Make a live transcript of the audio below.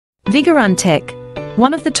Vigorun Tech,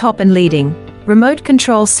 one of the top and leading remote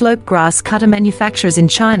control slope grass cutter manufacturers in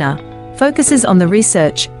China, focuses on the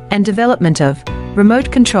research and development of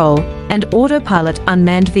remote control and autopilot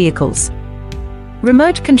unmanned vehicles.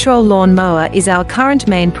 Remote control lawn mower is our current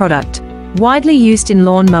main product, widely used in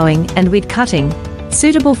lawn mowing and weed cutting,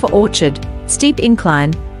 suitable for orchard, steep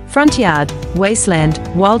incline, front yard, wasteland,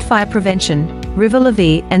 wildfire prevention, river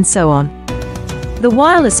levee, and so on. The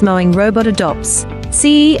wireless mowing robot adopts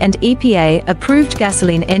CE and EPA approved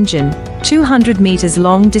gasoline engine, 200 meters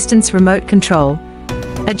long distance remote control,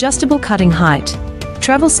 adjustable cutting height,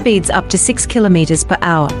 travel speeds up to 6 kilometers per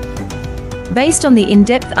hour. Based on the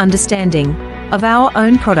in-depth understanding of our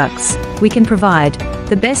own products, we can provide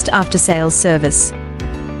the best after-sales service.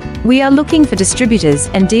 We are looking for distributors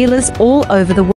and dealers all over the world.